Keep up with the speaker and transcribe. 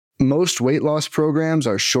Most weight loss programs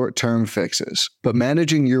are short-term fixes, but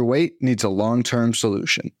managing your weight needs a long-term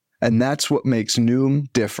solution. And that's what makes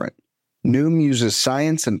Noom different. Noom uses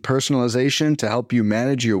science and personalization to help you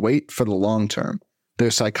manage your weight for the long term.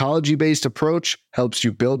 Their psychology-based approach helps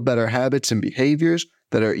you build better habits and behaviors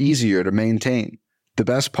that are easier to maintain. The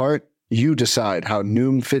best part? You decide how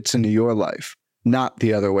Noom fits into your life, not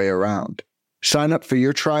the other way around. Sign up for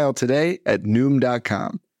your trial today at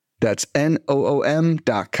Noom.com. That's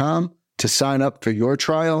Noom.com to sign up for your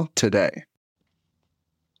trial today.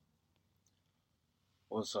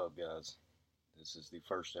 What's up, guys? This is the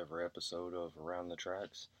first ever episode of Around the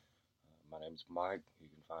Tracks. My name's Mike. You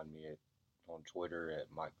can find me on Twitter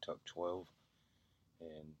at MikeTuck12.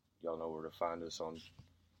 And y'all know where to find us on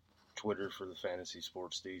Twitter for the Fantasy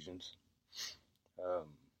Sports Stations.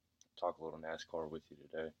 Talk a little NASCAR with you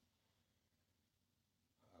today.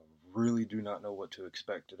 I really do not know what to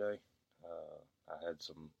expect today. I had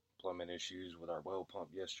some plumbing issues with our well pump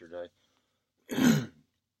yesterday.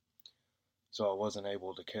 So I wasn't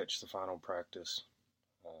able to catch the final practice.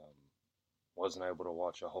 Wasn't able to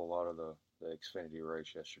watch a whole lot of the Xfinity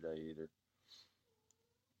race yesterday either.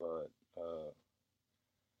 But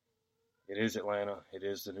it is Atlanta. It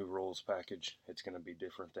is the new rules package. It's going to be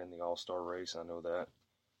different than the All-Star race. I know that.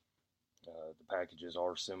 The packages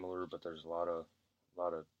are similar, but there's a lot of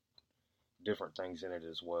different things in it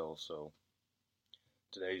as well. So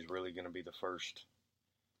today's really going to be the first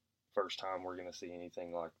time we're going to see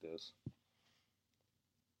anything like this.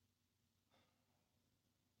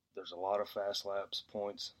 There's a lot of fast laps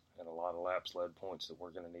points and a lot of laps led points that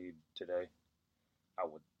we're going to need today. I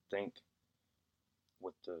would think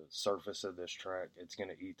with the surface of this track, it's going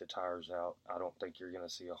to eat the tires out. I don't think you're going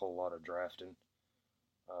to see a whole lot of drafting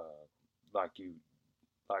like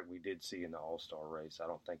we did see in the All-Star race. I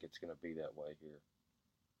don't think it's going to be that way here.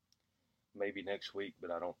 Maybe next week,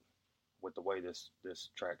 but I don't. With the way this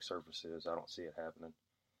track surface is, I don't see it happening.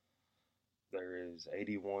 There is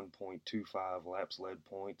 81.25 laps led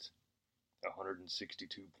points,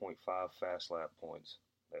 162.5 fast lap points.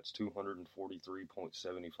 That's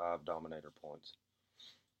 243.75 dominator points.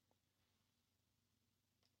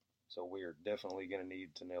 So we are definitely going to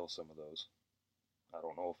need to nail some of those. I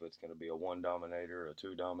don't know if it's going to be a 1 dominator, a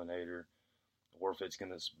 2 dominator, or if it's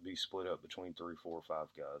going to be split up between 3, 4, 5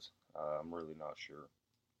 guys. I'm really not sure.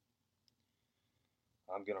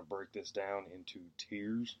 I'm going to break this down into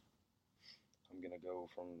tiers. I'm going to go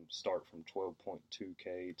start from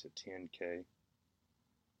 12.2K to 10K. And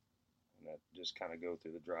that just kind of go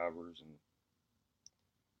through the drivers and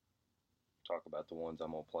talk about the ones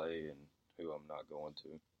I'm going to play and who I'm not going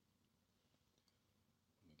to.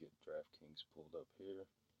 Let me get DraftKings pulled up here.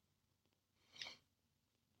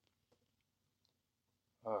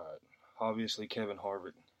 Alright, obviously Kevin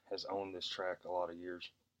Harvick has owned this track a lot of years.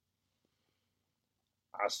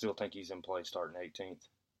 I still think he's in play starting 18th.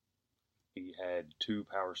 He had 2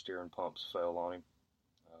 power steering pumps fail on him.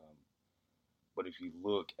 But if you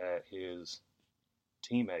look at his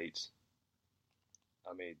teammates,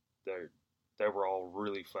 I mean, they were all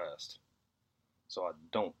really fast. So I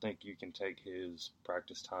don't think you can take his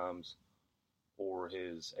practice times or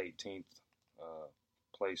his 18th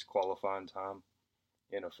place qualifying time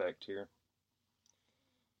in effect here.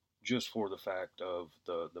 Just for the fact of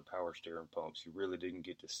the power steering pumps, you really didn't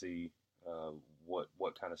get to see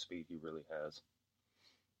what kind of speed he really has.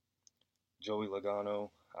 Joey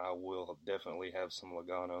Logano, I will definitely have some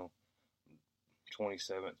Logano.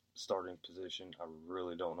 27th starting position. I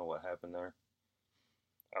really don't know what happened there.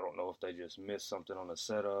 I don't know if they just missed something on the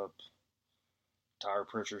setup, tire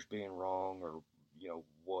pressure's being wrong, or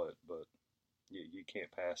what, but you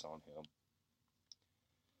can't pass on him.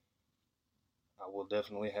 I will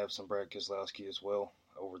definitely have some Brad Keselowski as well.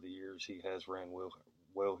 Over the years, he has ran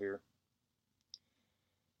well here.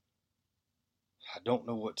 I don't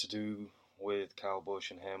know what to do with Kyle Busch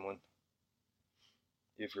and Hamlin.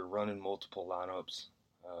 If you're running multiple lineups,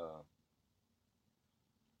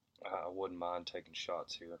 I wouldn't mind taking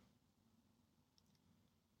shots here.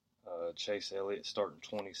 Chase Elliott starting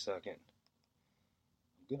 22nd.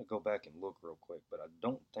 I'm going to go back and look real quick, but I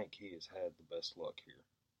don't think he has had the best luck here.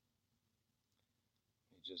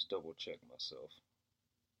 Let me just double check myself.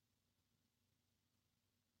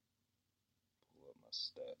 Pull up my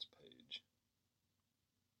stats page.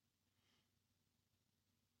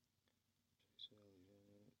 Chase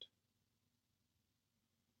Elliott.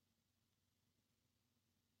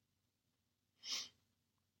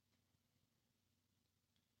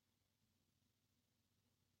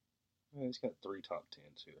 Yeah, he's got 3 top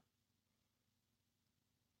 10s here.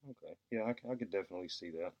 Okay, yeah, I could definitely see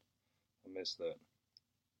that. I missed that.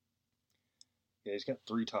 Yeah, he's got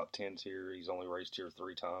 3 top 10s here. He's only raced here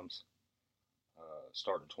 3 times,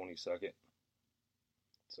 starting 22nd.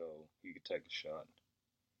 So you could take a shot.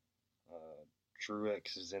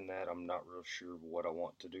 Truex is in that. I'm not real sure what I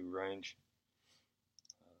want to do range.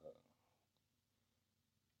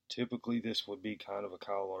 Typically, this would be kind of a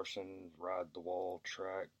Kyle Larson ride the wall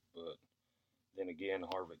track, but then again,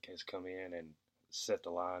 Harvick has come in and set the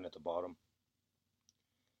line at the bottom.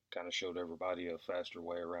 Kind of showed everybody a faster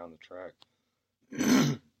way around the track.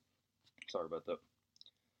 Sorry about that.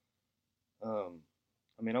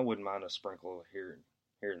 I wouldn't mind a sprinkle here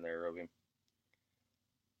and there of him.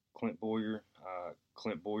 Clint Bowyer,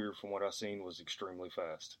 from what I've seen, was extremely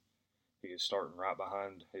fast. He is starting right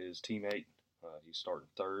behind his teammate. He's starting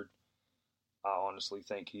third. I honestly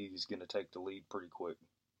think he's going to take the lead pretty quick.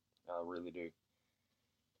 I really do.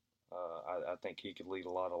 I think he could lead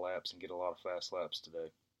a lot of laps and get a lot of fast laps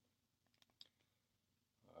today.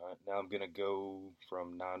 All right, now I'm going to go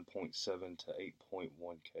from 9.7 to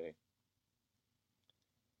 8.1K.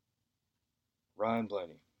 Ryan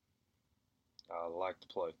Blaney. I like to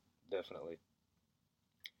play, definitely.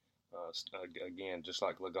 Again, just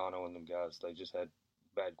like Logano and them guys, they just had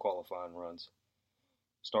bad qualifying runs.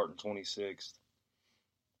 Starting 26th.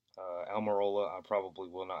 Almirola, I probably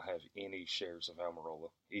will not have any shares of Almirola,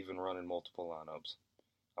 even running multiple lineups.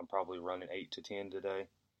 I'm probably running 8 to 10 today,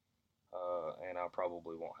 and I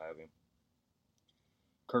probably won't have him.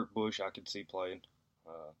 Kurt Busch, I could see playing.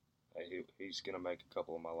 He's going to make a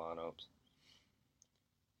couple of my lineups.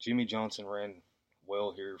 Jimmy Johnson ran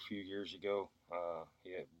well here a few years ago.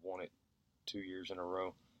 He had won it 2 years in a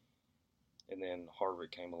row. And then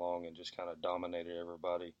Harvick came along and just kind of dominated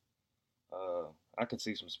everybody. I could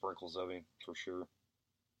see some sprinkles of him for sure,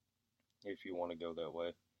 if you want to go that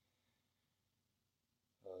way.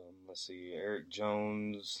 Let's see, Eric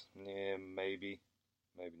Jones, maybe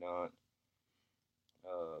not.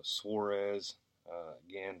 Suarez,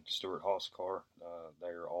 again, Stewart-Haas car.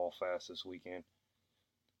 They're all fast this weekend,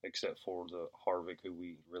 except for the Harvick, who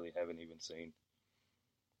we really haven't even seen.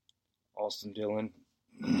 Austin Dillon.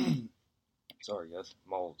 Sorry, guys.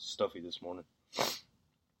 I'm all stuffy this morning.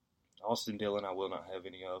 Austin Dillon, I will not have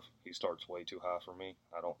any of. He starts way too high for me.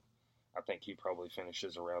 I think he probably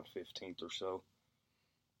finishes around 15th or so.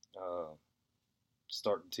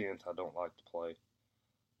 Starting 10th, I don't like to play.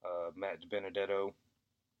 Matt DiBenedetto,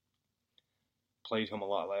 played him a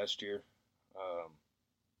lot last year. I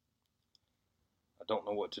don't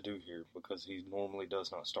know what to do here because he normally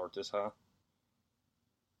does not start this high.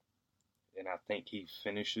 And I think he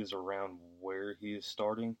finishes around where he is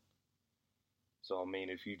starting. So,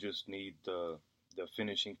 if you just need the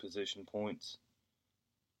finishing position points,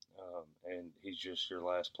 and he's just your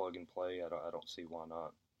last plug and play, I don't see why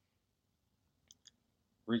not.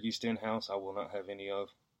 Ricky Stenhouse, I will not have any of.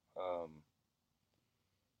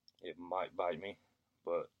 It might bite me,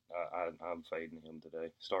 but I'm fading him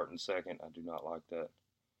today. Starting second, I do not like that.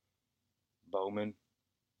 Bowman,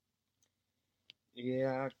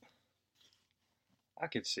 yeah, I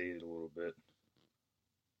could see it a little bit.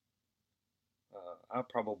 I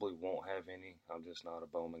probably won't have any. I'm just not a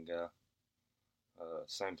Bowman guy.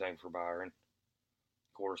 Same thing for Byron.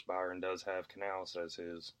 Of course, Byron does have Canals as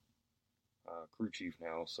his crew chief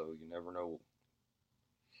now, so you never know.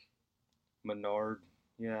 Menard,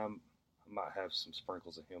 yeah, I might have some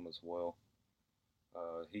sprinkles of him as well.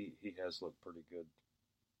 He has looked pretty good.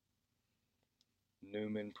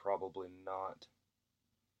 Newman, probably not.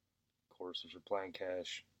 Of course, if you're playing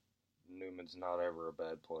cash, Newman's not ever a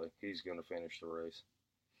bad play. He's going to finish the race.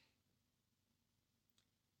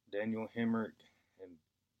 Daniel Hemrick and,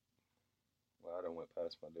 well, I done went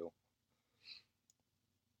past my deal.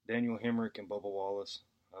 Daniel Hemrick and Bubba Wallace,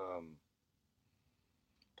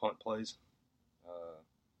 punt plays.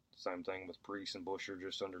 Same thing with Preece and Buescher,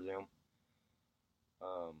 just under them.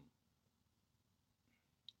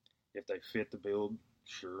 If they fit the build,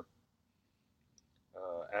 sure.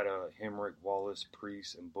 Out of Hemrick, Wallace,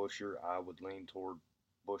 Preece, and Buescher, I would lean toward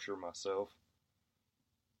Buescher myself.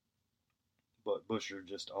 But Buescher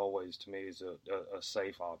just always, to me, is a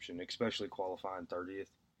safe option, especially qualifying 30th.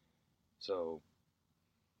 So,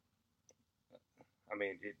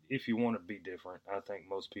 if you want to be different, I think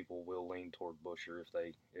most people will lean toward Buescher if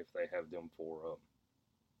they have them 4 up.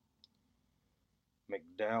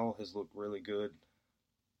 McDowell has looked really good.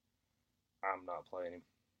 I'm not playing him.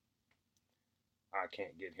 I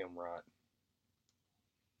can't get him right.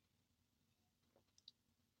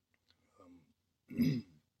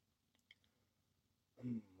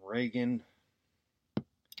 Reagan,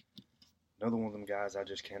 another one of them guys I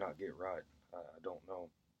just cannot get right. I don't know.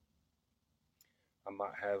 I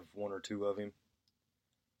might have 1 or 2 of him.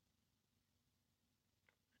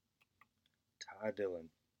 Dillon.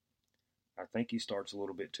 I think he starts a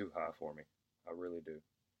little bit too high for me. I really do.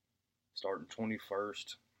 Starting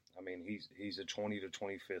 21st. I mean, he's a 20 to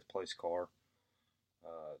 25th place car,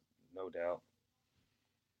 no doubt.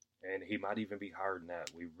 And he might even be higher than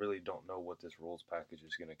that. We really don't know what this rules package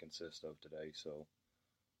is going to consist of today, so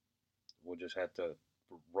we'll just have to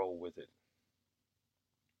roll with it.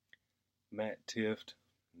 Matt Tifft,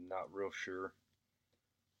 not real sure.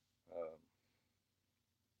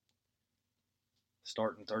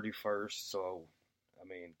 Starting 31st, so I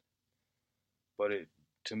mean, but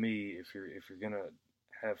to me, if you're gonna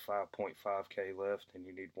have 5.5K left and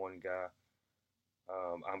you need one guy,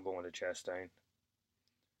 I'm going to Chastain.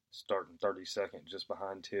 Starting 32nd, just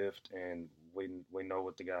behind Tifft, and we know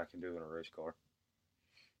what the guy can do in a race car.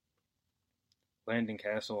 Landon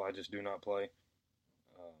Castle, I just do not play.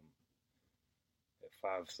 At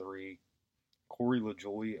 5.3, Corey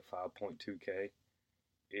LaJoie at 5.2K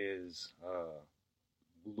is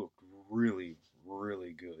looked really,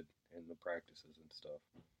 really good in the practices and stuff.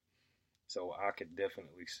 So I could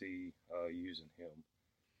definitely see using him.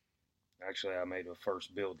 Actually, I made a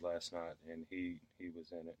first build last night, and he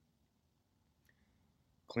was in it.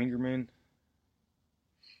 Klingerman,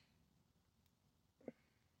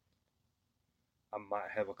 I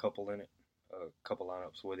might have a couple in it, a couple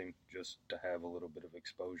lineups with him, just to have a little bit of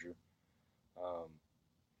exposure.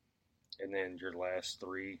 And then your last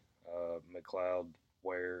three, McLeod,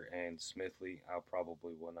 Ware, and Smithley, I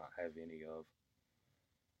probably will not have any of.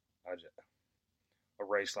 A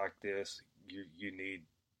race like this, you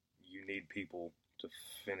need people to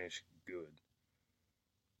finish good.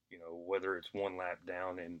 You know, whether it's one lap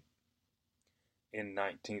down in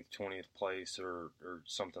 19th, 20th place or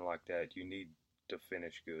something like that, you need to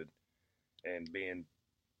finish good. And being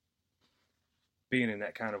in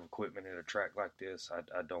that kind of equipment at a track like this,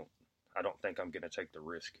 I don't think I'm going to take the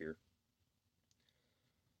risk here.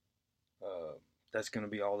 That's going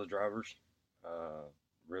to be all the drivers.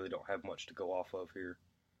 Really don't have much to go off of here.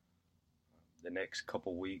 The next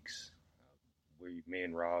couple weeks, me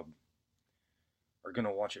and Rob are going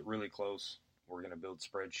to watch it really close. We're going to build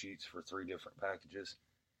spreadsheets for 3 different packages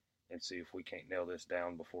and see if we can't nail this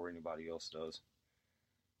down before anybody else does.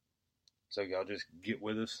 So y'all just get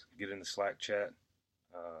with us, get in the Slack chat,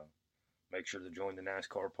 make sure to join the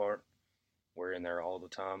NASCAR part. We're in there all the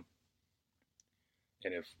time.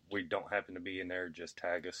 And if we don't happen to be in there, just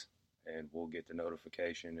tag us and we'll get the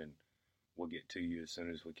notification and we'll get to you as soon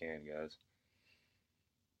as we can, guys.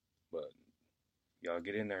 But y'all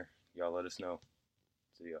get in there. Y'all let us know.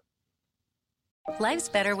 See ya. Life's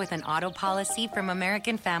better with an auto policy from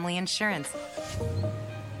American Family Insurance.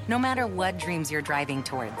 No matter what dreams you're driving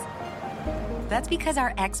towards. That's because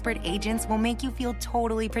our expert agents will make you feel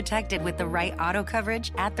totally protected with the right auto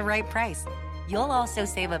coverage at the right price. You'll also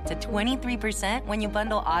save up to 23% when you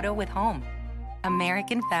bundle auto with home.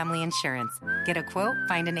 American Family Insurance. Get a quote,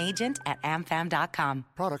 find an agent at amfam.com.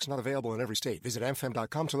 Products not available in every state. Visit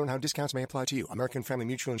amfam.com to learn how discounts may apply to you. American Family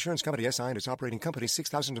Mutual Insurance Company, SI, and its operating company,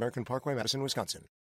 6000 American Parkway, Madison, Wisconsin.